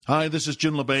Hi, this is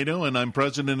Jim Lobato, and I'm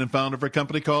president and founder of a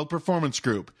company called Performance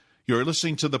Group. You're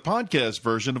listening to the podcast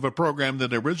version of a program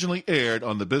that originally aired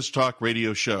on the BizTalk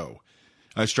radio show.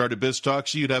 I started BizTalk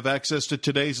so you'd have access to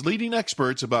today's leading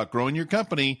experts about growing your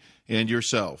company and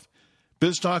yourself.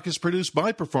 BizTalk is produced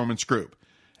by Performance Group.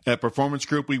 At Performance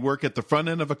Group, we work at the front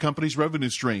end of a company's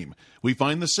revenue stream. We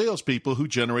find the salespeople who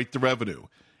generate the revenue,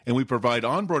 and we provide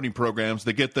onboarding programs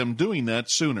that get them doing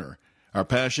that sooner. Our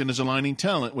passion is aligning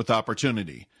talent with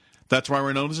opportunity. That's why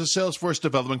we're known as a Salesforce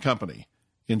development company.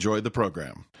 Enjoy the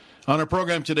program. On our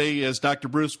program today is Dr.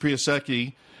 Bruce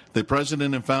Piasecki, the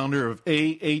president and founder of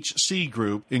AHC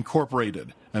Group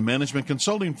Incorporated, a management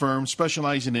consulting firm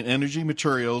specializing in energy,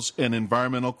 materials, and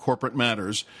environmental corporate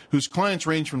matters, whose clients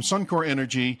range from Suncor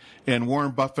Energy and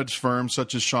Warren Buffett's firms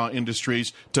such as Shaw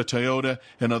Industries to Toyota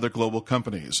and other global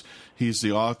companies. He's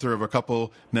the author of a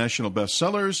couple national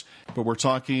bestsellers, but we're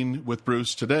talking with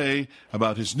Bruce today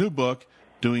about his new book,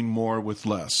 Doing More with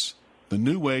Less, The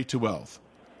New Way to Wealth.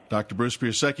 Dr. Bruce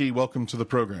Piasecki, welcome to the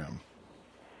program.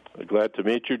 Glad to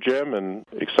meet you, Jim, and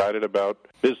excited about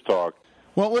BizTalk.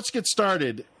 Well, let's get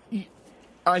started.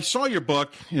 I saw your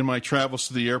book in my travels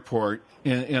to the airport,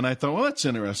 and I thought, well, that's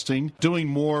interesting, doing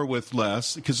more with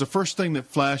less, because the first thing that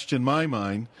flashed in my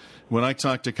mind when I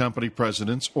talk to company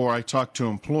presidents or I talk to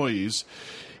employees,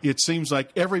 it seems like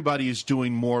everybody is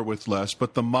doing more with less,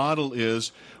 but the model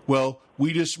is, well,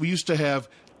 we used to have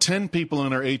 10 people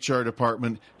in our HR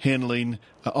department handling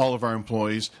all of our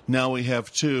employees. Now we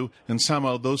have 2, and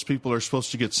somehow those people are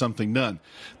supposed to get something done.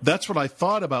 That's what I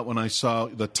thought about when I saw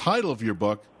the title of your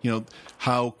book,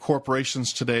 how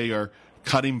corporations today are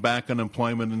cutting back on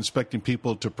employment and expecting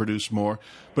people to produce more.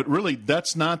 But really,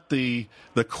 that's not the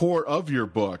core of your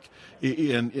book.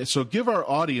 And so give our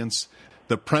audience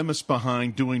the premise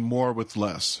behind doing more with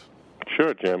less.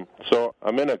 Sure, Jim. So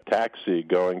I'm in a taxi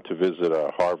going to visit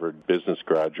a Harvard business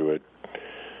graduate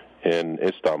in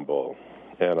Istanbul,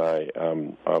 and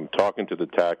I'm talking to the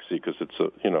taxi because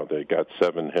they got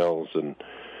 7 hills and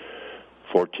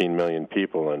 14 million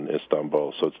people in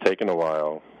Istanbul, so it's taken a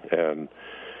while, and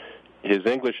his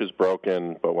English is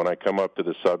broken, but when I come up to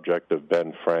the subject of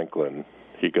Ben Franklin,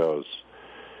 he goes,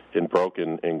 in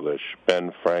broken English,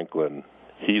 Ben Franklin,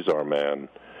 he's our man.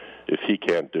 If he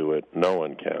can't do it, no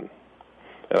one can.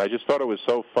 And I just thought it was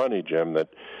so funny, Jim, that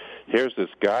here's this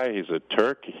guy, he's a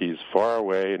Turk, he's far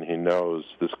away, and he knows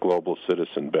this global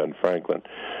citizen, Ben Franklin,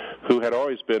 who had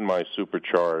always been my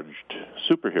supercharged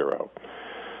superhero.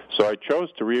 So I chose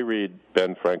to reread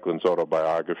Ben Franklin's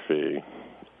autobiography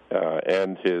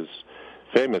and his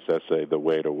famous essay, The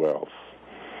Way to Wealth.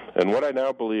 And what I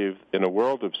now believe, in a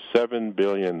world of 7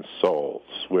 billion souls,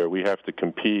 where we have to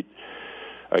compete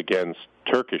against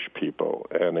Turkish people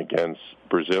and against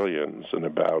Brazilians and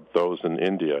about those in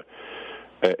India,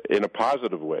 in a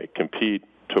positive way, compete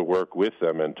to work with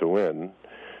them and to win,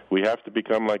 we have to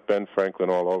become like Ben Franklin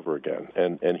all over again.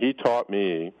 And he taught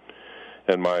me,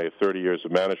 and my 30 years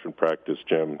of management practice,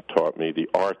 Jim, taught me the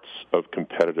arts of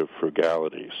competitive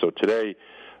frugality. So today,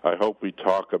 I hope we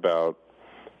talk about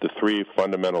the 3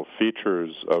 fundamental features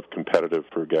of competitive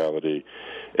frugality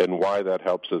and why that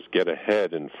helps us get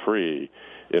ahead and free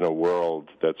in a world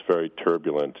that's very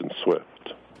turbulent and swift.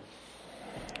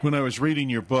 When I was reading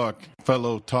your book,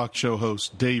 fellow talk show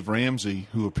host Dave Ramsey,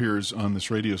 who appears on this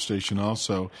radio station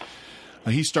also,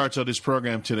 he starts out his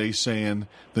program today saying,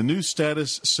 the new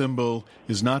status symbol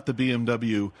is not the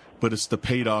BMW, but it's the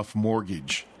paid-off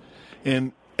mortgage.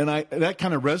 And that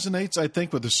kind of resonates, I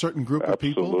think, with a certain group of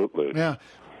people. Absolutely. Yeah.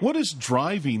 What is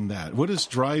driving that? What is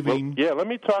driving... Well, let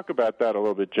me talk about that a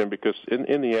little bit, Jim, because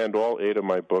in the end, all 8 of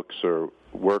my books are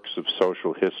works of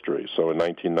social history. So in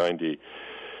 1990,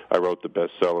 I wrote the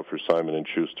bestseller for Simon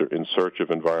 & Schuster, In Search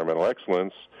of Environmental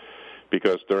Excellence,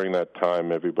 because during that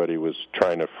time, everybody was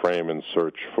trying to frame and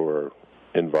search for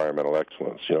environmental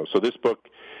excellence. So this book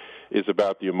is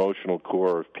about the emotional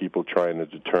core of people trying to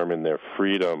determine their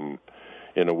freedom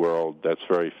in a world that's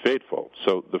very fateful.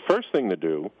 So the first thing to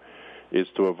do is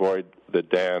to avoid the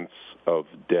dance of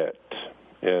debt,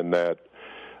 and that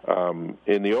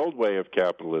in the old way of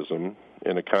capitalism,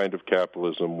 in a kind of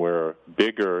capitalism where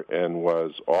bigger and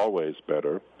was always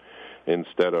better,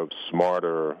 instead of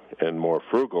smarter and more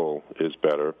frugal is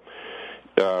better,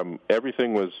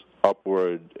 everything was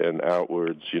upward and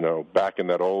outwards, back in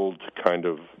that old kind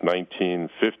of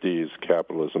 1950s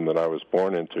capitalism that I was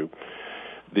born into.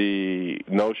 The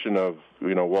notion of,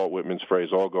 Walt Whitman's phrase,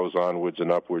 all goes onwards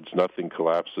and upwards, nothing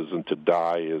collapses, and to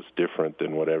die is different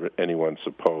than whatever anyone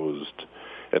supposed,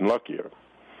 and luckier.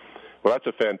 Well, that's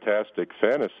a fantastic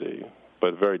fantasy,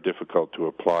 but very difficult to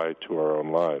apply to our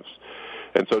own lives.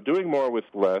 And so doing more with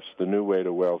less, the new way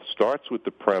to wealth, starts with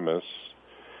the premise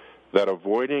that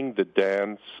avoiding the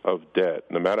dance of debt,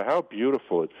 no matter how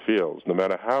beautiful it feels, no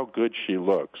matter how good she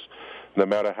looks, no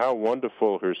matter how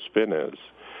wonderful her spin is,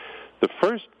 the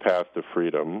first path to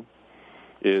freedom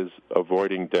is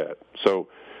avoiding debt. So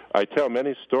I tell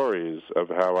many stories of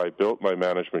how I built my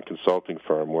management consulting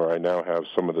firm, where I now have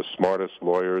some of the smartest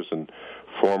lawyers and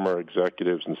former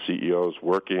executives and CEOs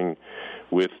working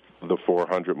with the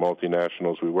 400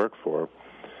 multinationals we work for,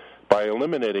 by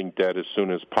eliminating debt as soon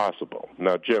as possible.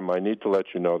 Now, Jim, I need to let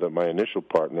you know that my initial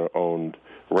partner owned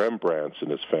Rembrandts in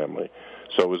his family,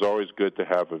 so it was always good to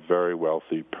have a very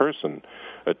wealthy person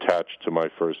attached to my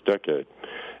first decade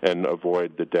and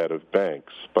avoid the debt of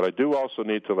banks. But I do also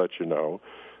need to let you know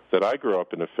that I grew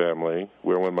up in a family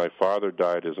where when my father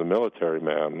died as a military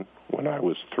man when I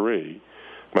was 3,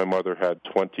 my mother had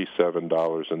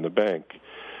 $27 in the bank.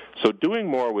 So doing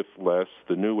more with less,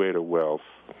 the new way to wealth,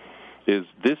 is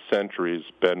this century's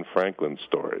Ben Franklin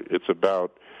story. It's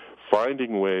about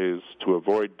finding ways to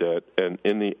avoid debt, and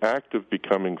in the act of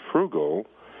becoming frugal,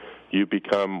 you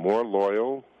become more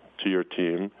loyal to your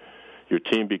team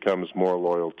becomes more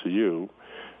loyal to you,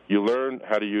 you learn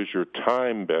how to use your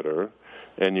time better,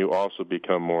 and you also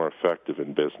become more effective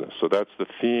in business. So that's the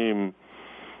theme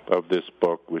of this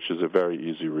book, which is a very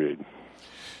easy read.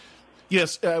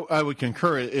 Yes, I would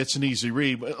concur. It's an easy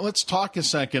read. But let's talk a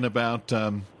second about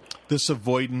this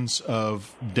avoidance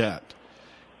of debt.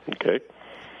 Okay.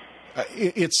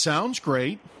 It sounds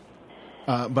great,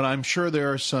 but I'm sure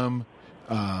there are some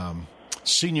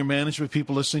senior management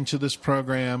people listening to this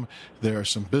program. There are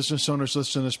some business owners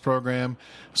listening to this program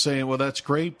saying, well, that's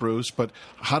great, Bruce, but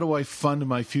how do I fund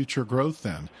my future growth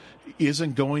then?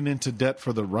 Isn't going into debt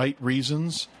for the right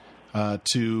reasons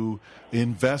to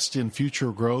invest in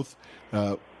future growth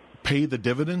pay the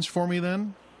dividends for me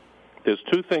then? There's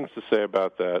two things to say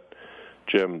about that,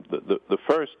 Jim. The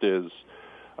first is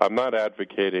I'm not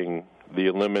advocating the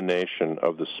elimination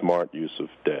of the smart use of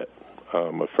debt.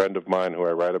 A friend of mine who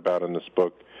I write about in this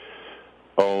book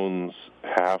owns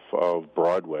half of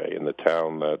Broadway in the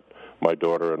town that my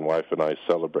daughter and wife and I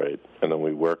celebrate, and then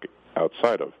we work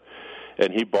outside of.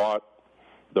 And he bought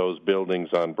those buildings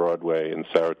on Broadway in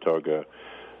Saratoga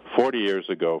 40 years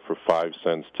ago for 5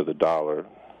 cents to the dollar,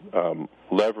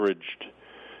 leveraged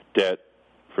debt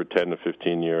for 10 to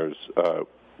 15 years,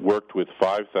 worked with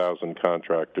 5,000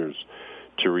 contractors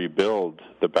to rebuild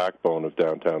the backbone of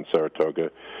downtown Saratoga,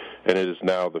 and it is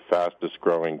now the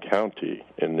fastest-growing county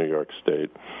in New York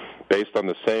State, based on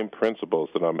the same principles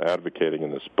that I'm advocating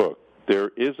in this book.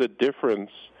 There is a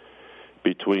difference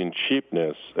between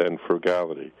cheapness and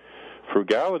frugality.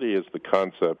 Frugality is the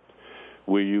concept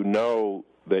where you know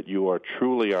that you are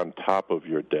truly on top of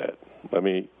your debt. Let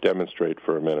me demonstrate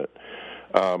for a minute.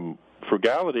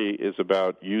 Frugality is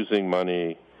about using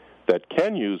money that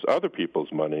can use other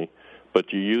people's money,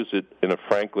 but you use it in a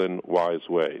Franklin-wise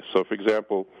way. So, for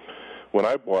example, when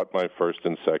I bought my first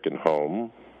and second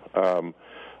home,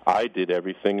 I did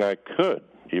everything I could,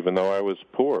 even though I was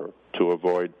poor, to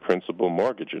avoid principal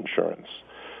mortgage insurance.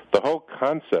 The whole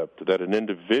concept that an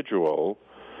individual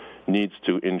needs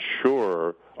to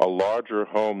insure a larger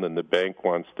home than the bank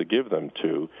wants to give them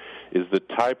to is the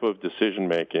type of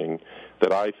decision-making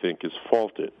that I think is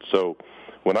faulted. So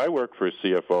when I work for a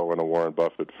CFO in a Warren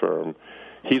Buffett firm,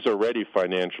 he's already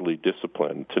financially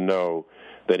disciplined to know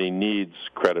that he needs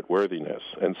creditworthiness.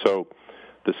 And so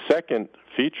the second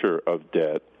feature of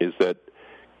debt is that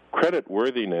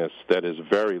creditworthiness that is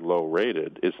very low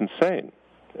rated is insane.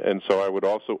 And so I would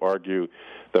also argue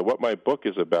that what my book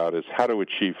is about is how to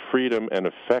achieve freedom and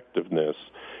effectiveness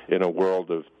in a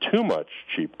world of too much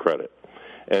cheap credit.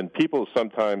 And people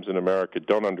sometimes in America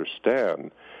don't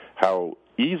understand how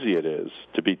easy it is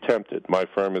to be tempted. My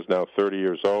firm is now 30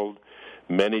 years old.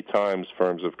 Many times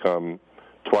firms have come,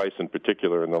 twice in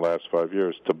particular in the last 5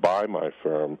 years, to buy my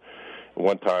firm.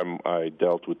 One time I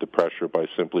dealt with the pressure by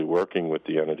simply working with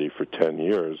the entity for 10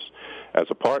 years as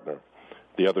a partner.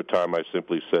 The other time I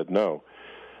simply said no.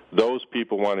 Those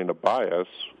people wanting to buy us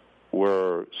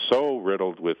were so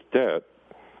riddled with debt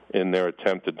in their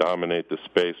attempt to dominate the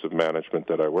space of management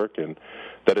that I work in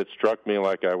that it struck me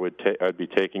like I'd be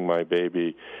taking my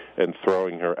baby and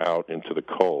throwing her out into the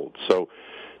cold. So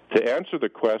to answer the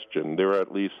question, there are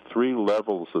at least 3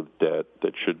 levels of debt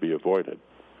that should be avoided: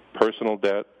 personal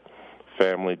debt,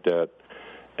 family debt,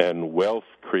 and wealth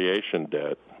creation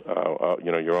debt,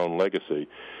 your own legacy,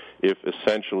 if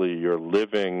essentially you're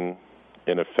living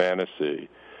in a fantasy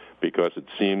because it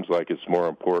seems like it's more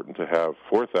important to have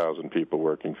 4,000 people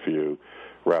working for you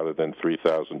rather than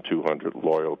 3,200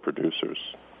 loyal producers.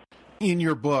 In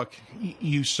your book,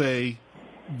 you say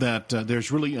that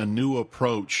there's really a new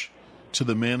approach to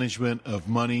the management of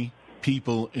money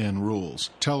people, and rules.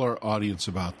 Tell our audience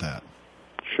about that.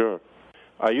 Sure.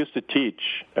 I used to teach,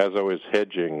 as I was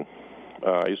hedging,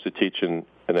 I used to teach in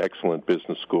an excellent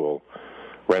business school,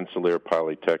 Rensselaer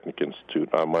Polytechnic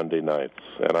Institute, on Monday nights.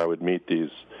 And I would meet these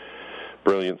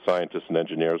brilliant scientists and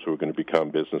engineers who were going to become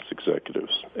business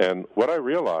executives. And what I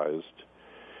realized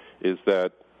is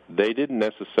that they didn't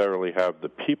necessarily have the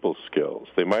people skills.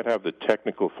 They might have the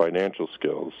technical financial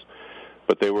skills,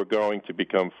 but they were going to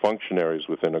become functionaries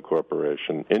within a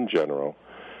corporation in general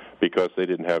because they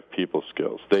didn't have people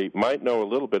skills. They might know a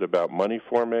little bit about money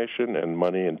formation and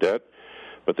money and debt,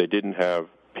 but they didn't have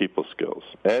people skills.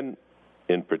 And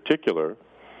in particular,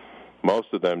 most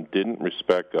of them didn't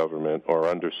respect government or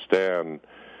understand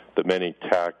the many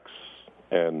tax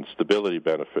and stability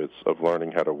benefits of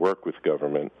learning how to work with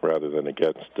government rather than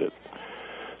against it.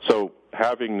 So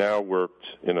having now worked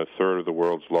in a third of the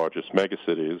world's largest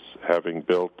megacities, having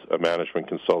built a management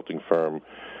consulting firm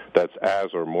that's as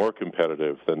or more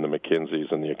competitive than the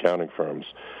McKinseys and the accounting firms,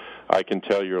 I can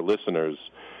tell your listeners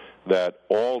that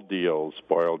all deals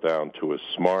boil down to a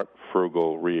smart,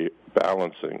 frugal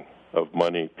rebalancing of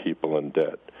money, people, and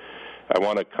debt. I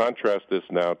want to contrast this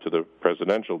now to the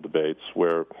presidential debates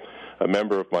where a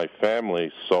member of my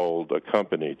family sold a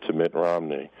company to Mitt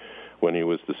Romney when he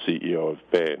was the CEO of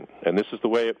Bain. And this is the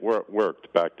way it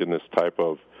worked, backed in this type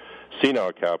of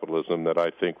senile capitalism that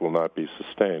I think will not be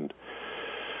sustained.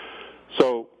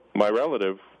 So my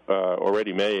relative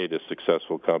already made a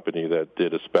successful company that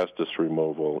did asbestos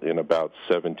removal in about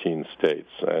 17 states.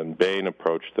 And Bain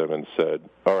approached them and said,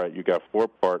 all right, you got 4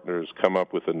 partners, come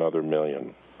up with another $1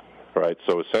 million. Right?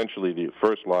 So essentially the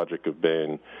first logic of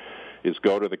Bain is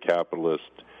go to the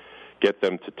capitalist, get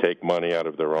them to take money out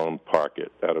of their own pocket,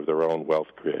 out of their own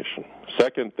wealth creation.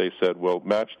 Second, they said, well,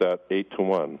 match that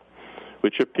 8-to-1,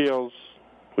 which appeals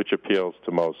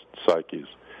to most psyches.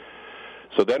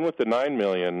 So then with the $9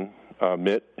 million,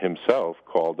 Mitt himself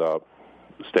called up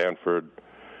Stanford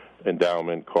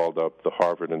Endowment, called up the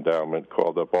Harvard Endowment,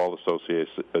 called up all associated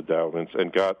endowments,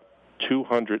 and got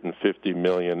 $250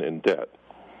 million in debt.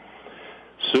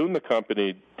 Soon the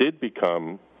company did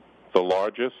become the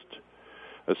largest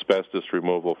asbestos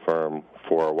removal firm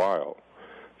for a while.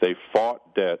 They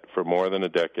fought debt for more than a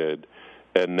decade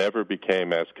and never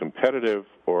became as competitive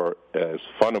or as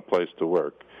fun a place to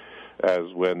work as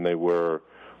when they were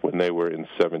in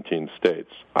 17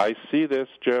 states. I see this,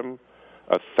 Jim,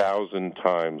 1,000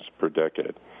 times per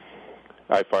decade.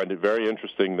 I find it very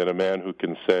interesting that a man who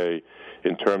can say,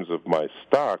 in terms of my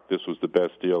stock, this was the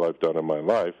best deal I've done in my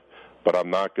life, but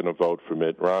I'm not going to vote for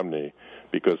Mitt Romney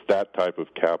because that type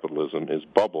of capitalism is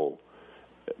bubble,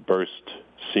 burst,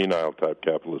 senile-type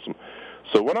capitalism.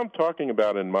 So what I'm talking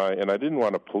about and I didn't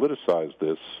want to politicize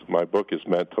this, my book is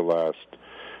meant to last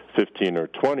 15 or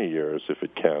 20 years if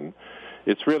it can.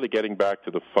 It's really getting back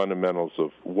to the fundamentals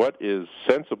of what is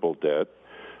sensible debt,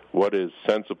 what is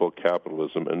sensible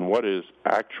capitalism, and what is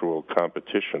actual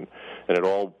competition. And it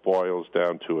all boils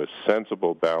down to a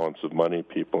sensible balance of money,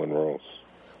 people, and rules.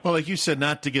 Well, like you said,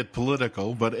 not to get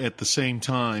political, but at the same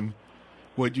time,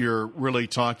 what you're really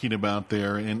talking about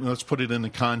there, and let's put it in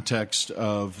the context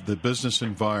of the business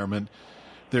environment,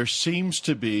 there seems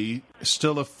to be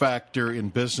still a factor in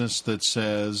business that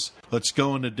says, let's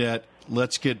go into debt,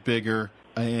 let's get bigger,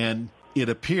 and it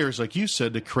appears, like you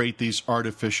said, to create these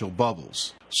artificial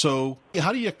bubbles. So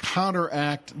how do you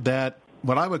counteract that,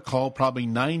 what I would call probably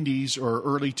 90s or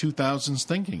early 2000s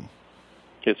thinking?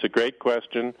 It's a great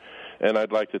question, and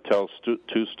I'd like to tell 2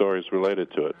 stories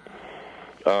related to it.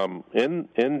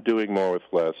 In Doing More with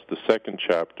Less, the second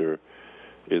chapter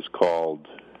is called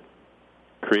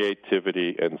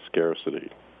Creativity and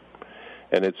Scarcity.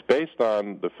 And it's based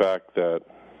on the fact that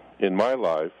in my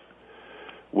life,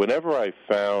 whenever I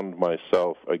found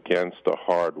myself against a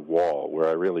hard wall where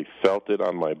I really felt it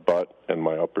on my butt and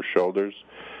my upper shoulders,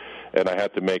 and I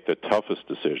had to make the toughest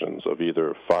decisions of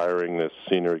either firing this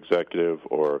senior executive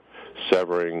or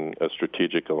severing a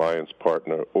strategic alliance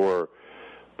partner or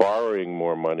borrowing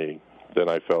more money than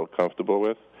I felt comfortable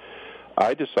with,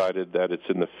 I decided that it's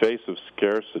in the face of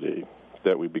scarcity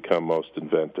that we become most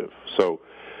inventive. So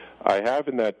I have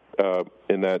in that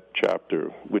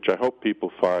chapter, which I hope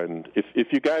people find,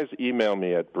 if you guys email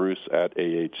me at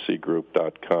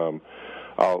bruce@ahcgroup.com,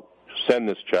 I'll send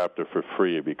this chapter for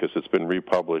free because it's been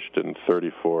republished in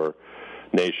 34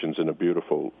 nations in a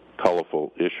beautiful,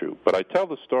 colorful issue. But I tell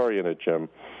the story in it, Jim,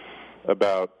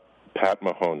 about Pat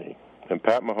Mahoney. And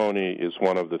Pat Mahoney is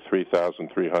one of the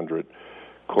 3,300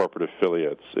 corporate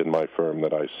affiliates in my firm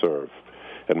that I serve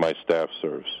and my staff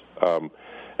serves.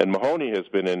 And Mahoney has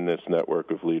been in this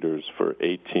network of leaders for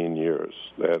 18 years.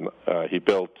 And he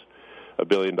built $1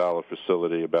 billion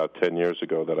facility about 10 years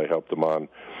ago that I helped them on.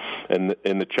 And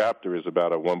in the chapter is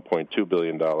about a $1.2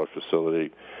 billion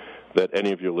facility that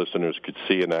any of your listeners could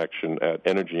see in action at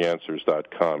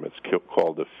EnergyAnswers.com. It's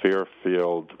called the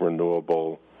Fairfield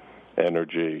Renewable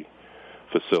Energy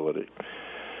Facility.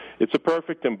 It's a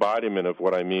perfect embodiment of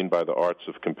what I mean by the arts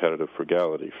of competitive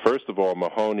frugality. First of all,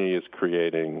 Mahoney is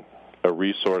creating a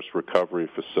resource recovery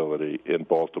facility in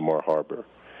Baltimore Harbor.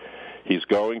 He's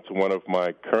going to one of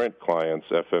my current clients,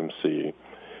 FMC,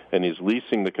 and he's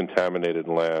leasing the contaminated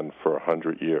land for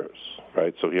 100 years,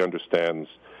 right? So he understands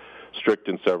strict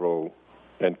and several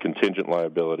and contingent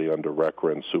liability under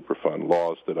RCRA and Superfund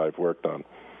laws that I've worked on.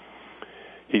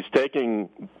 He's taking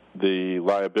the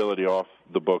liability off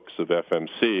the books of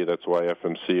FMC. That's why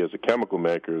FMC, as a chemical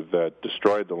maker that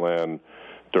destroyed the land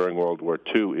during World War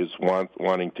II, is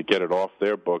wanting to get it off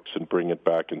their books and bring it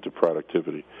back into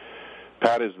productivity.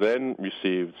 Pat has then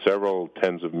received several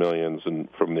tens of millions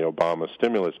from the Obama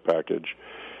stimulus package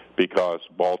because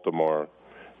Baltimore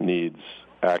needs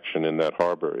action in that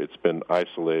harbor. It's been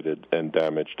isolated and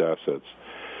damaged assets.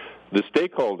 The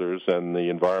stakeholders and the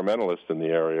environmentalists in the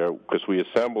area, because we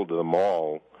assembled them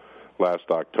all last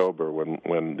October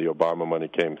when the Obama money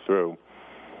came through,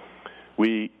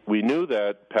 we knew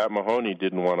that Pat Mahoney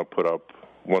didn't want to put up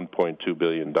 $1.2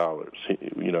 billion.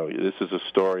 This is a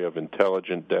story of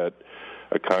intelligent debt,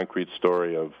 a concrete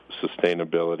story of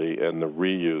sustainability and the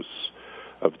reuse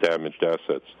of damaged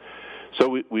assets.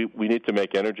 So we need to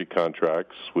make energy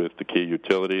contracts with the key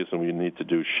utilities, and we need to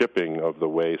do shipping of the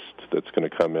waste that's going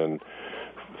to come in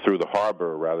through the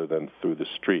harbor rather than through the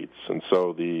streets. And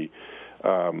so this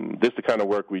is the kind of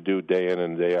work we do day in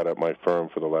and day out at my firm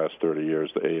for the last 30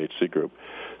 years, the AHC Group.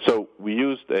 So we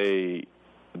used a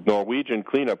Norwegian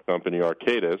cleanup company,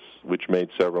 Arcadis, which made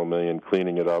several million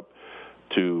cleaning it up,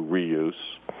 to reuse.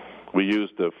 We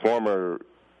used the former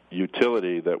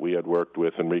utility that we had worked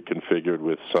with and reconfigured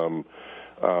with some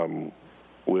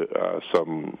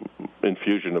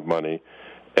infusion of money,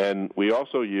 and we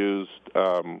also used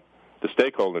the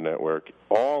stakeholder network,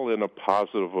 all in a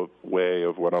positive way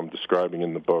of what I'm describing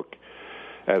in the book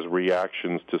as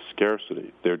reactions to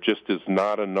scarcity. There just is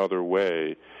not another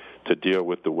way to deal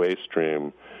with the waste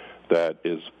stream that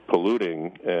is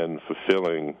polluting and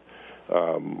fulfilling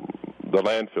the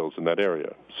landfills in that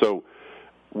area. So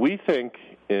we think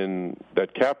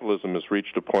that capitalism has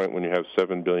reached a point when you have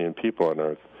 7 billion people on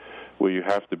Earth where you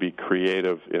have to be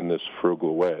creative in this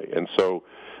frugal way. And so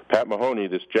Pat Mahoney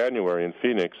this January in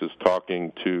Phoenix is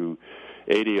talking to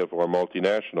 80 of our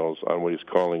multinationals on what he's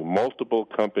calling multiple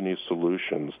company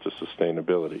solutions to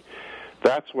sustainability.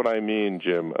 That's what I mean,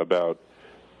 Jim, about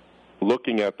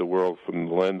looking at the world from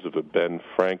the lens of a Ben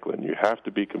Franklin. You have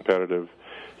to be competitive.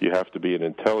 You have to be an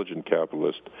intelligent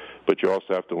capitalist, but you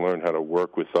also have to learn how to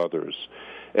work with others.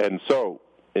 And so,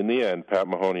 in the end, Pat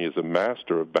Mahoney is a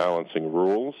master of balancing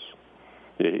rules.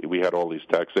 We had all these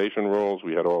taxation rules.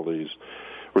 We had all these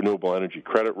renewable energy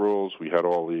credit rules. We had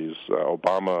all these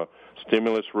Obama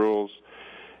stimulus rules.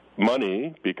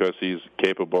 Money, because he's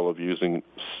capable of using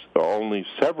only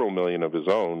several million of his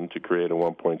own to create a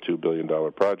 $1.2 billion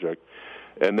project.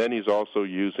 And then he's also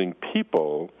using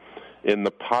people in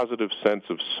the positive sense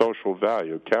of social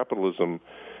value. Capitalism,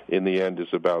 in the end, is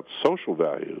about social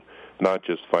value, not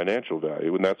just financial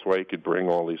value, and that's why he could bring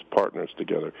all these partners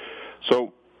together.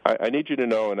 So I need you to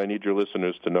know, and I need your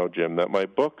listeners to know, Jim, that my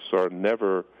books are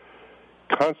never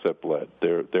concept-led.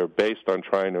 They're based on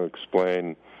trying to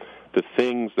explain the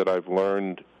things that I've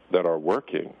learned that are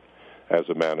working as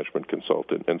a management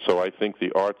consultant. And so I think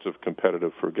the arts of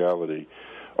competitive frugality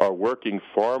are working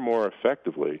far more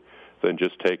effectively than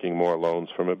just taking more loans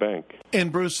from a bank.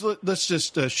 And Bruce, let's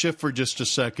just shift for just a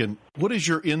second. What is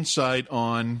your insight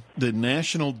on the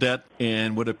national debt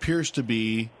and what appears to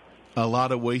be a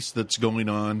lot of waste that's going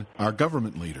on our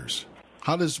government leaders?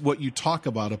 How does what you talk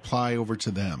about apply over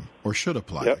to them, or should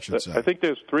apply, I should say? I think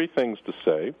there's three things to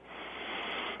say.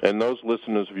 And those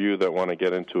listeners of you that want to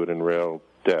get into it in real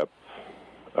depth,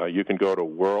 you can go to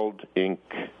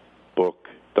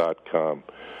worldincbook.com.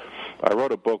 I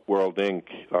wrote a book, World Inc.,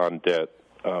 on debt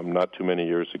not too many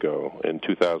years ago, in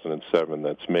 2007,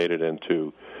 that's made it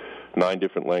into 9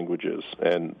 different languages.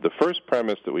 And the first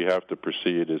premise that we have to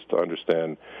proceed is to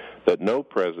understand that no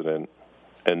president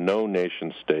and no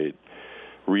nation state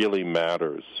really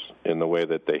matters in the way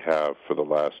that they have for the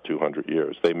last 200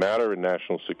 years. They matter in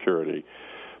national security,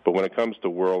 but when it comes to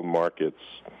world markets,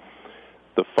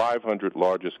 the 500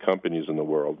 largest companies in the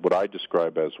world, what I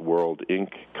describe as World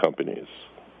Inc. companies,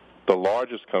 the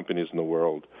largest companies in the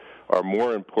world, are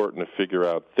more important to figure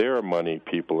out their money,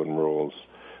 people, and rules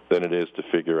than it is to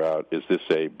figure out, is this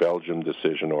a Belgian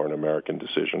decision or an American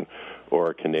decision or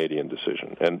a Canadian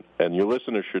decision? And your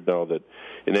listeners should know that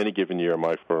in any given year,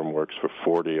 my firm works for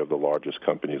 40 of the largest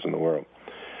companies in the world.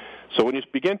 So when you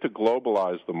begin to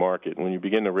globalize the market, when you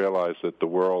begin to realize that the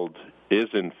world is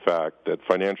in fact, that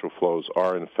financial flows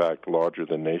are in fact larger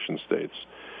than nation states,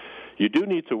 you do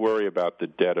need to worry about the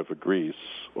debt of Greece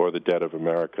or the debt of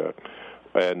America.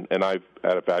 And I've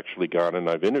actually gone and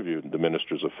I've interviewed the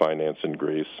ministers of finance in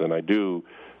Greece, and I do,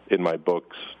 in my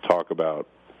books, talk about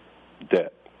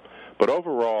debt. But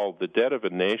overall, the debt of a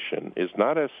nation is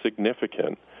not as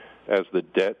significant as the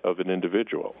debt of an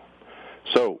individual.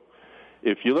 So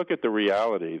if you look at the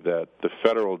reality that the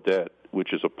federal debt,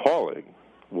 which is appalling,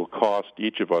 will cost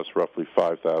each of us roughly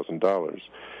 $5,000,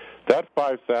 that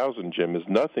 $5,000, Jim, is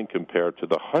nothing compared to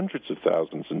the hundreds of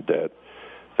thousands in debt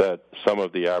that some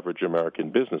of the average American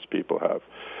business people have.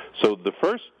 So the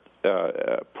first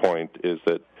point is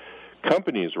that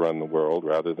companies run the world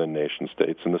rather than nation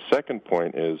states. And the second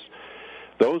point is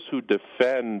those who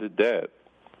defend debt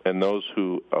and those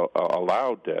who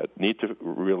allow debt need to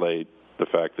relate the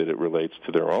fact that it relates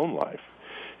to their own life.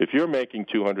 If you're making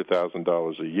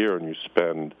 $200,000 a year and you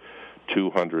spend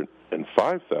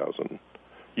 $205,000,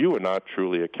 you are not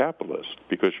truly a capitalist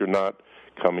because you're not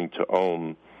coming to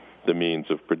own the means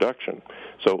of production.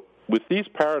 So with these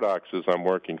paradoxes I'm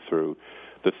working through,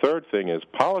 the third thing is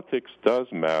politics does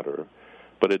matter,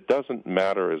 but it doesn't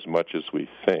matter as much as we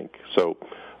think. So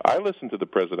I listen to the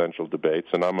presidential debates,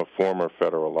 and I'm a former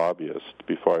federal lobbyist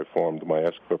before I formed my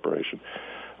S Corporation.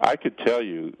 I could tell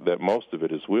you that most of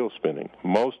it is wheel spinning.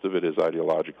 Most of it is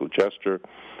ideological gesture,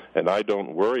 and I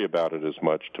don't worry about it as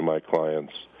much to my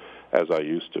clients as I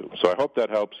used to. So I hope that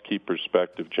helps keep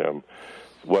perspective, Jim.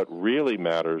 What really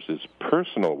matters is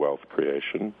personal wealth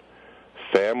creation,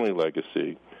 family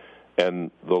legacy,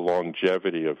 and the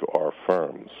longevity of our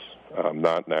firms,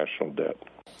 not national debt.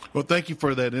 Well, thank you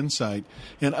for that insight.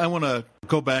 And I want to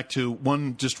go back to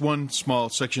one small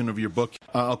section of your book.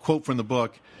 I'll quote from the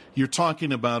book. You're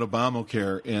talking about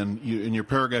Obamacare, and in your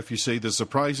paragraph you say, the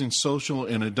surprising social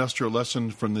and industrial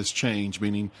lesson from this change,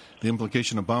 meaning the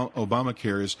implication of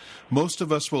Obamacare, is most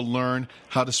of us will learn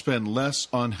how to spend less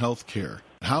on health care.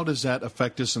 How does that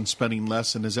affect us in spending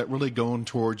less, and is that really going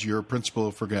towards your principle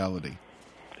of frugality?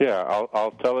 Yeah,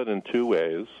 I'll tell it in two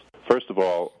ways. First of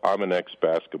all, I'm an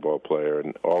ex-basketball player,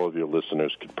 and all of your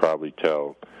listeners could probably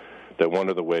tell that one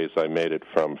of the ways I made it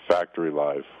from factory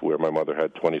life, where my mother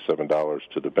had $27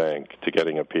 to the bank, to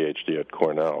getting a PhD at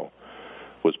Cornell,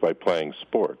 was by playing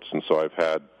sports. And so I've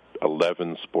had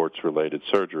 11 sports-related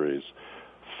surgeries,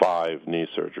 5 knee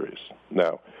surgeries.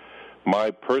 Now,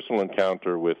 my personal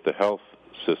encounter with the health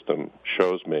system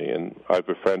shows me, and I've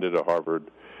befriended a Harvard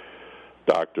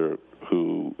doctor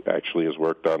who actually has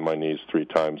worked on my knees 3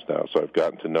 times now, so I've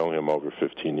gotten to know him over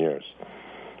 15 years.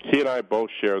 He and I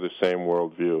both share the same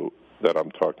worldview that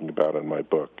I'm talking about in my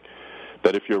book,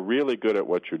 that if you're really good at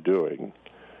what you're doing,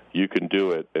 you can do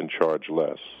it and charge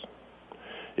less.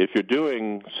 If you're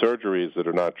doing surgeries that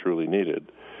are not truly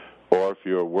needed, or if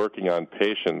you're working on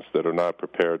patients that are not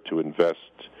prepared to invest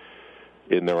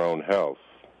in their own health,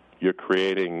 you're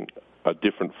creating a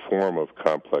different form of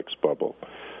complex bubble.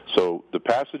 So the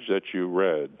passage that you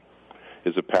read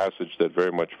is a passage that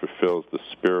very much fulfills the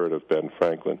spirit of Ben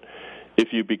Franklin.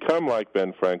 If you become like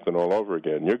Ben Franklin all over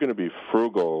again, you're going to be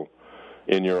frugal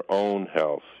in your own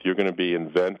health. You're going to be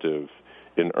inventive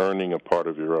in earning a part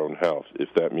of your own health, if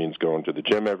that means going to the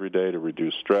gym every day to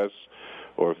reduce stress,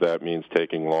 or if that means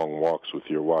taking long walks with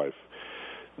your wife.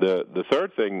 The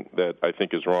third thing that I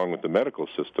think is wrong with the medical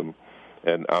system,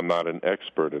 and I'm not an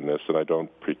expert in this and I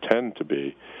don't pretend to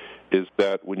be, is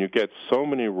that when you get so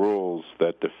many rules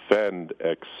that defend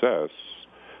excess,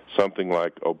 something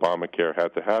like Obamacare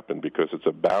had to happen because it's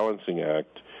a balancing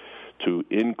act to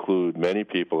include many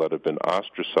people that have been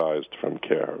ostracized from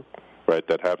care, right,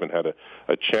 that haven't had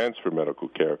a chance for medical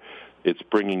care. It's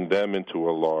bringing them into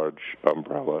a large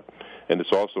umbrella, and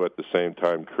it's also at the same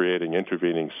time creating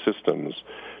intervening systems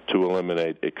to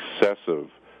eliminate excessive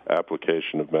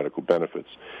application of medical benefits.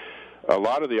 A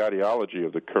lot of the ideology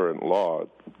of the current law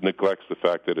neglects the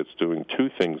fact that it's doing 2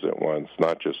 things at once,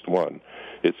 not just one.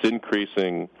 It's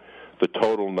increasing the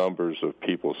total numbers of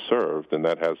people served, and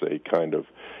that has a kind of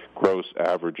gross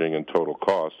averaging and total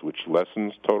cost, which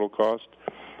lessens total cost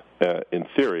in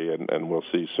theory, and we'll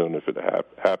see soon if it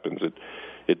happens.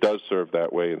 It does serve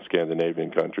that way in Scandinavian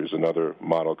countries and other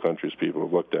model countries people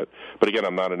have looked at. But again,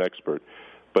 I'm not an expert.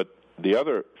 But the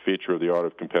other feature of the art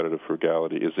of competitive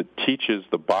frugality is it teaches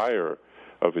the buyer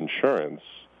of insurance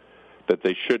that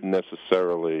they shouldn't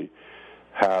necessarily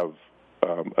have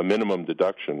a minimum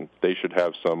deduction, they should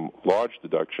have some large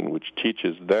deduction which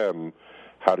teaches them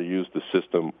how to use the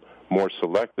system more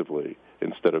selectively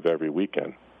instead of every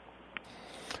weekend.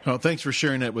 Well, thanks for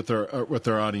sharing that with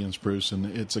our audience, Bruce. And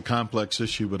it's a complex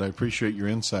issue, but I appreciate your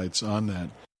insights on that.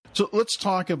 So let's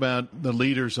talk about the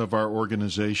leaders of our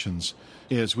organizations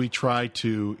as we try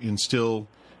to instill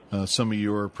some of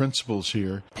your principles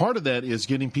here. Part of that is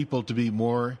getting people to be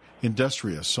more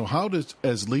industrious. So how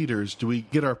as leaders, do we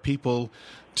get our people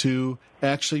to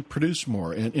actually produce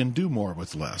more and do more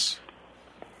with less?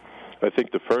 I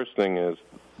think the first thing is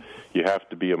you have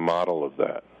to be a model of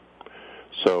that.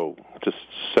 So to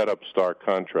set up stark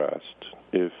contrast,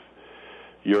 if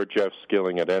you're Jeff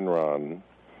Skilling at Enron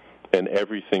and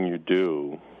everything you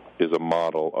do is a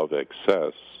model of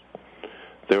excess,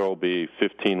 there will be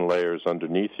 15 layers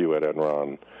underneath you at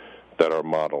Enron that are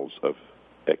models of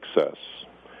excess.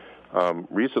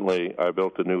 Recently, I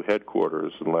built a new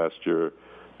headquarters, and last year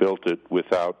built it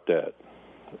without debt.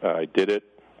 I did it,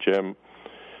 Jim,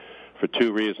 for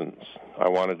two reasons. I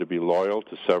wanted to be loyal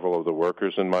to several of the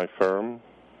workers in my firm,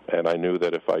 and I knew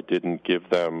that if I didn't give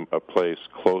them a place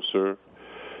closer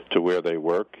to where they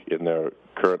work in their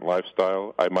current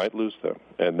lifestyle, I might lose them.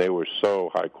 And they were so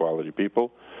high-quality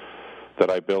people that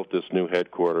I built this new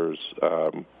headquarters,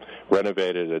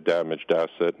 renovated a damaged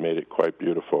asset, made it quite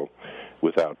beautiful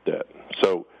without debt.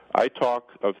 So I talk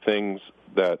of things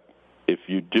that if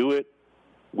you do it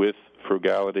with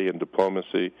frugality and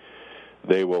diplomacy,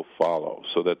 they will follow.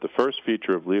 So that the first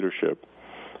feature of leadership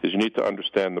is you need to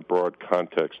understand the broad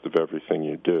context of everything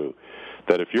you do.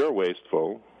 That if you're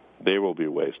wasteful, they will be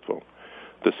wasteful.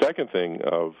 The second thing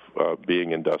of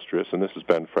being industrious, and this is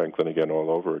Ben Franklin again all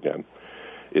over again,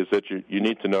 is that you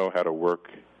need to know how to work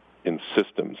in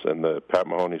systems. And the Pat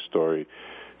Mahoney story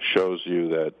shows you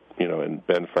that, and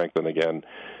Ben Franklin again,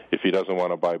 if he doesn't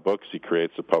want to buy books, he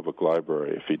creates a public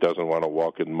library. If he doesn't want to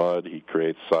walk in mud, he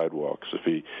creates sidewalks. If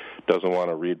he doesn't want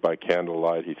to read by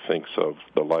candlelight, he thinks of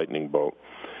the lightning bolt.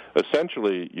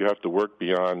 Essentially, you have to work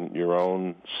beyond your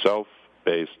own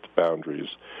self-based boundaries,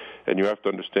 and you have to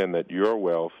understand that your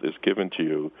wealth is given to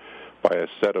you by a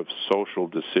set of social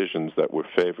decisions that were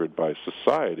favored by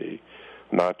society,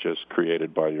 not just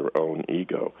created by your own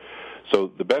ego.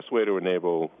 So the best way to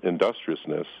enable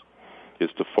industriousness is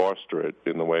to foster it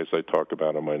in the ways I talk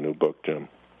about in my new book, Jim.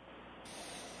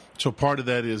 So part of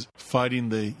that is fighting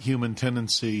the human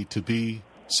tendency to be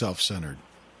self-centered.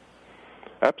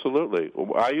 Absolutely.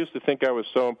 I used to think I was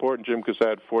so important, Jim, because I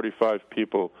had 45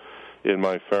 people in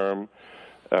my firm,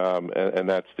 and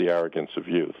that's the arrogance of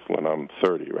youth when I'm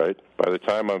 30, right? By the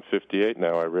time I'm 58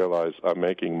 now, I realize I'm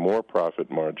making more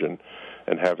profit margin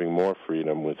and having more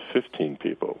freedom with 15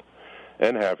 people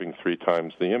and having 3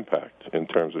 times the impact in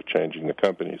terms of changing the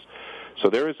companies. So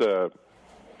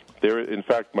in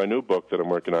fact, my new book that I'm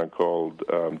working on called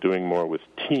Doing More with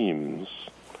Teams,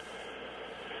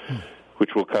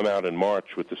 which will come out in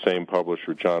March with the same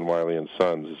publisher, John Wiley &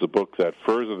 Sons, is a book that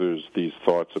furthers these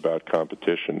thoughts about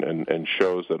competition and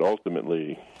shows that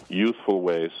ultimately youthful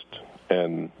waste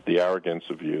and the arrogance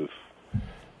of youth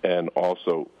and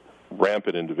also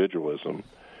rampant individualism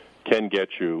can get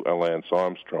you a Lance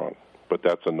Armstrong, but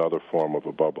that's another form of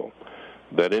a bubble.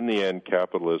 That in the end,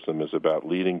 capitalism is about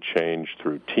leading change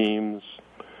through teams,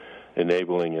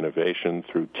 enabling innovation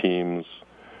through teams,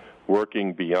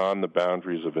 working beyond the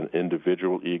boundaries of an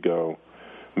individual ego,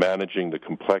 managing the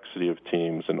complexity of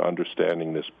teams, and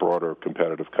understanding this broader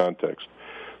competitive context.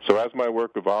 So as my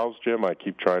work evolves, Jim, I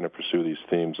keep trying to pursue these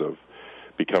themes of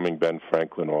becoming Ben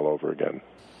Franklin all over again.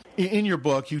 In your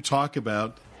book, you talk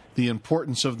about the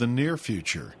importance of the near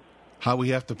future, how we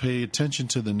have to pay attention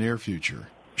to the near future.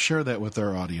 Share that with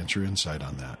our audience, your insight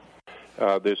on that.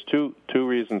 There's two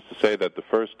reasons to say that. The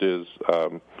first is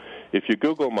if you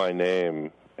Google my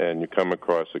name and you come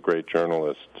across a great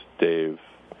journalist,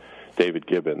 David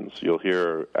Gibbons, you'll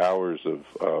hear hours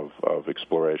of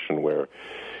exploration where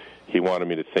he wanted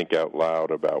me to think out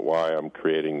loud about why I'm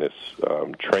creating this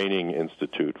training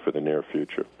institute for the near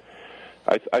future.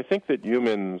 I think that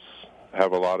humans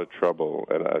have a lot of trouble,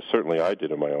 and certainly I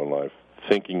did in my own life,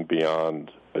 thinking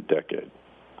beyond a decade,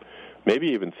 maybe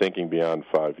even thinking beyond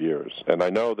 5 years. And I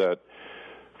know that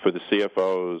for the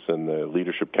CFOs and the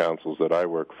leadership councils that I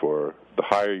work for, the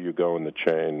higher you go in the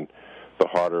chain, the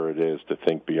harder it is to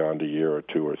think beyond a year or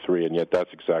 2 or 3, and yet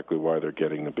that's exactly why they're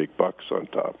getting the big bucks on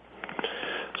top.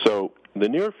 So the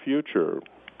near future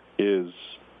is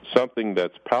something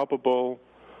that's palpable,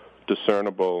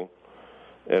 discernible,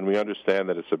 and we understand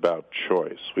that it's about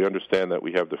choice. We understand that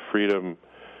we have the freedom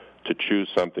to choose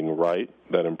something right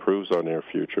that improves our near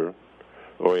future,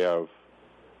 or we have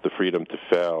the freedom to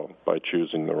fail by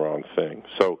choosing the wrong thing.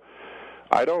 So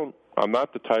I'm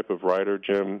not the type of writer,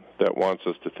 Jim, that wants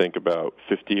us to think about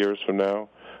 50 years from now.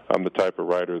 I'm the type of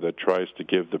writer that tries to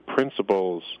give the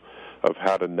principles of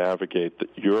how to navigate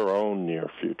your own near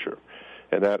future.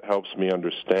 And that helps me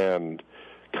understand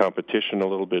competition a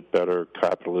little bit better,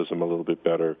 capitalism a little bit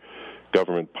better,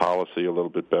 government policy a little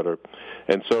bit better.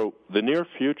 And so the near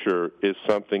future is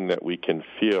something that we can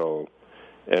feel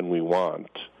and we want,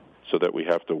 so that we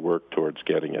have to work towards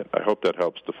getting it. I hope that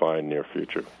helps define near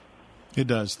future. It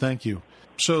does. Thank you.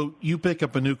 So you pick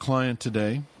up a new client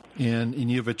today, and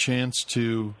you have a chance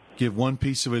to give one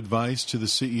piece of advice to the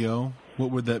CEO.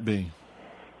 What would that be?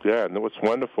 Yeah, and what's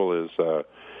wonderful is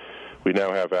we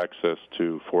now have access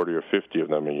to 40 or 50 of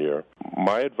them a year.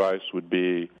 My advice would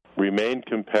be remain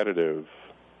competitive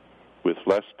with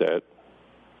less debt,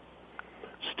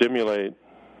 stimulate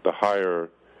the hire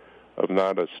of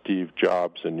not a Steve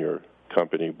Jobs in your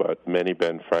company, but many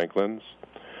Ben Franklins.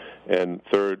 And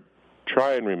third,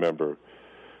 try and remember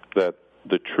that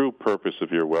the true purpose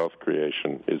of your wealth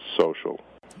creation is social.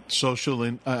 Social,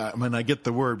 and I get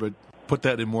the word, but put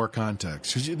that in more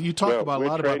context. 'Cause you talk about a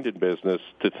lot about... We're trained in business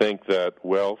to think that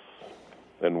wealth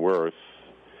and worth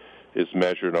is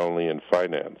measured only in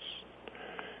finance.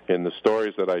 In the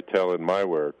stories that I tell in my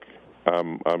work,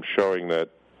 I'm showing that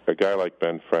a guy like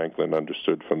Ben Franklin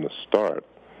understood from the start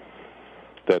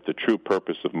that the true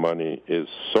purpose of money is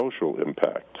social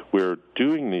impact. We're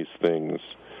doing these things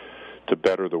to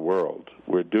better the world.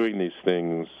 We're doing these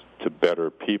things to better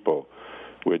people.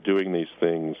 We're doing these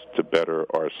things to better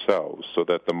ourselves, so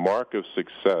that the mark of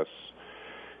success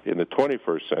in the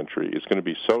 21st century is going to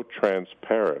be so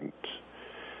transparent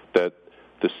that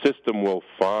the system will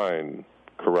find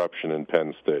corruption in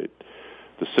Penn State.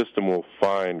 The system will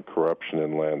find corruption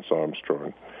in Lance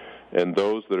Armstrong. And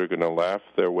those that are going to laugh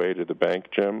their way to the bank,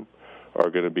 Jim, are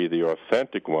going to be the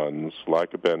authentic ones,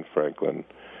 like a Ben Franklin,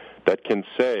 that can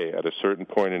say at a certain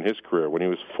point in his career, when he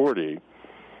was 40,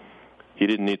 he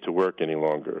didn't need to work any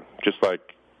longer. Just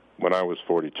like when I was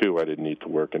 42, I didn't need to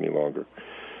work any longer.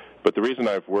 But the reason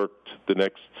I've worked the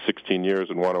next 16 years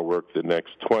and want to work the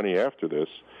next 20 after this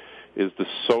is the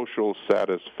social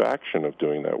satisfaction of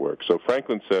doing that work. So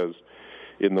Franklin says,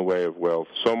 in The Way of Wealth,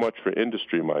 so much for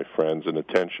industry, my friends, and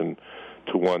attention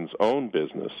to one's own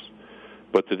business.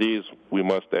 But to these we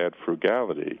must add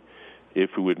frugality if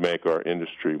we would make our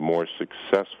industry more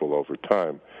successful over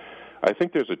time. I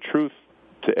think there's a truth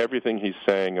to everything he's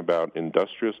saying about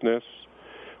industriousness,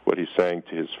 what he's saying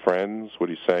to his friends, what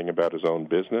he's saying about his own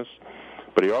business.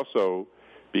 But he also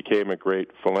became a great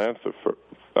philanthropist.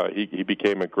 He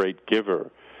became a great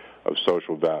giver of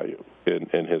social value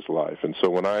in his life. And so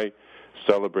when I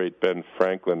celebrate Ben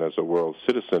Franklin as a world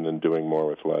citizen and doing more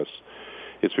with less,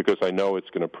 it's because I know it's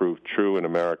going to prove true in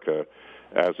America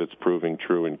as it's proving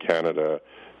true in Canada,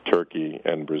 Turkey,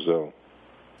 and Brazil.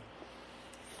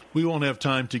 We won't have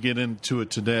time to get into it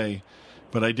today,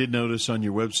 but I did notice on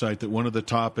your website that one of the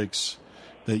topics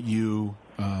that you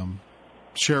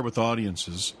share with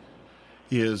audiences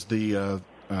is the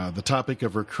topic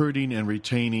of recruiting and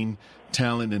retaining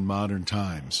talent in modern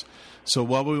times. So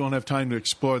while we won't have time to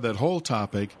explore that whole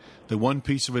topic, the one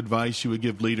piece of advice you would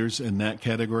give leaders in that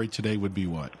category today would be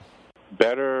what?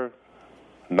 Better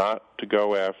not to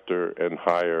go after and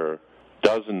hire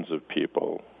dozens of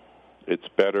people. It's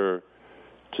better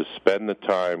to spend the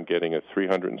time getting a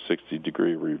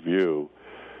 360-degree review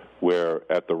where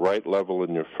at the right level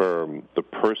in your firm, the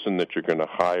person that you're going to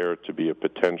hire to be a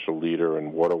potential leader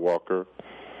and water walker,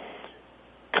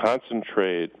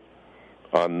 concentrate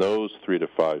on those 3 to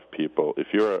 5 people. If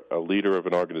you're a leader of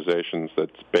an organization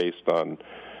that's based on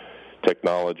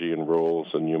technology and rules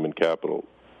and human capital,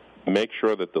 make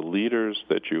sure that the leaders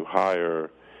that you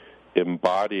hire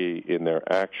embody in their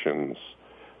actions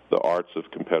the arts of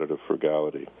competitive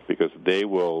frugality, because they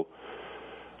will...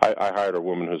 I hired a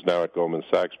woman who's now at Goldman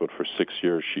Sachs, but for 6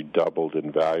 years she doubled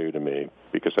in value to me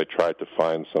because I tried to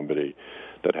find somebody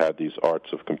that had these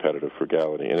arts of competitive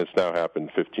frugality. And it's now happened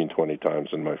 15, 20 times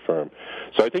in my firm.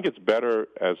 So I think it's better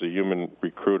as a human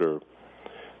recruiter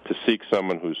to seek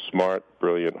someone who's smart,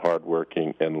 brilliant,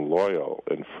 hardworking, and loyal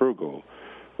and frugal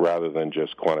rather than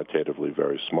just quantitatively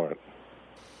very smart.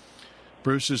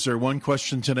 Bruce, is there one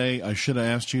question today I should have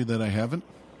asked you that I haven't?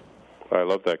 I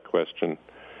love that question.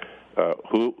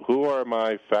 Who am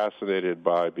I fascinated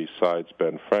by besides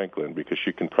Ben Franklin? Because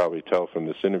you can probably tell from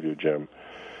this interview, Jim,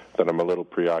 that I'm a little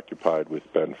preoccupied with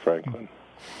Ben Franklin.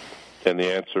 And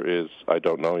the answer is, I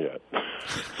don't know yet.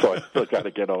 So I still got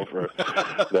to get over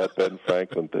that Ben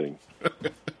Franklin thing.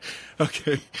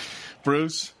 Okay.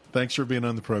 Bruce, thanks for being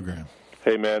on the program.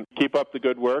 Hey, man, keep up the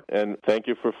good work, and thank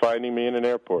you for finding me in an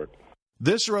airport.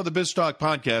 This or other BizTalk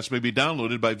podcasts may be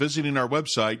downloaded by visiting our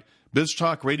website,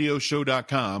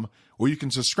 biztalkradioshow.com, or you can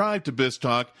subscribe to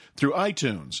BizTalk through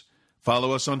iTunes.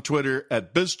 Follow us on Twitter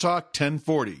at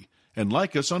BizTalk1040 and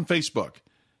like us on Facebook.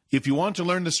 If you want to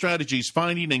learn the strategies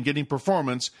finding and getting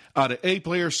performance out of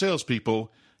A-player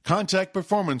salespeople, contact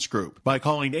Performance Group by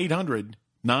calling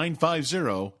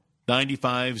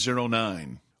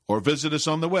 800-950-9509 or visit us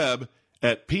on the web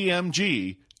at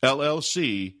pmgllc.net.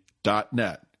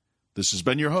 This has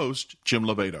been your host, Jim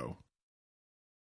Lobato.